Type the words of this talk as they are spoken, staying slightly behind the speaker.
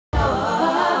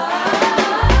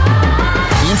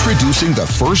Introducing the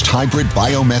first hybrid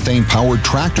biomethane-powered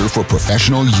tractor for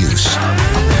professional use.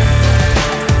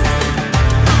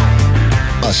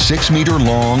 A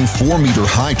 6-meter-long,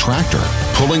 4-meter-high tractor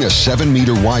pulling a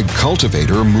 7-meter-wide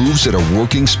cultivator moves at a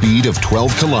working speed of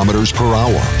 12 kilometers per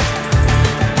hour.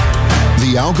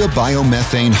 The AUGA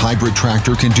biomethane hybrid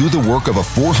tractor can do the work of a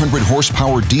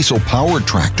 400-horsepower diesel-powered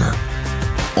tractor.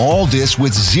 All this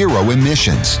with 0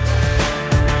 emissions,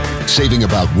 saving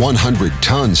about 100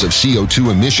 tons of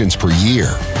CO2 emissions per year.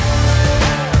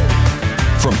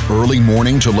 From early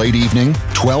morning to late evening,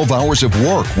 12 hours of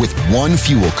work with 1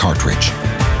 fuel cartridge.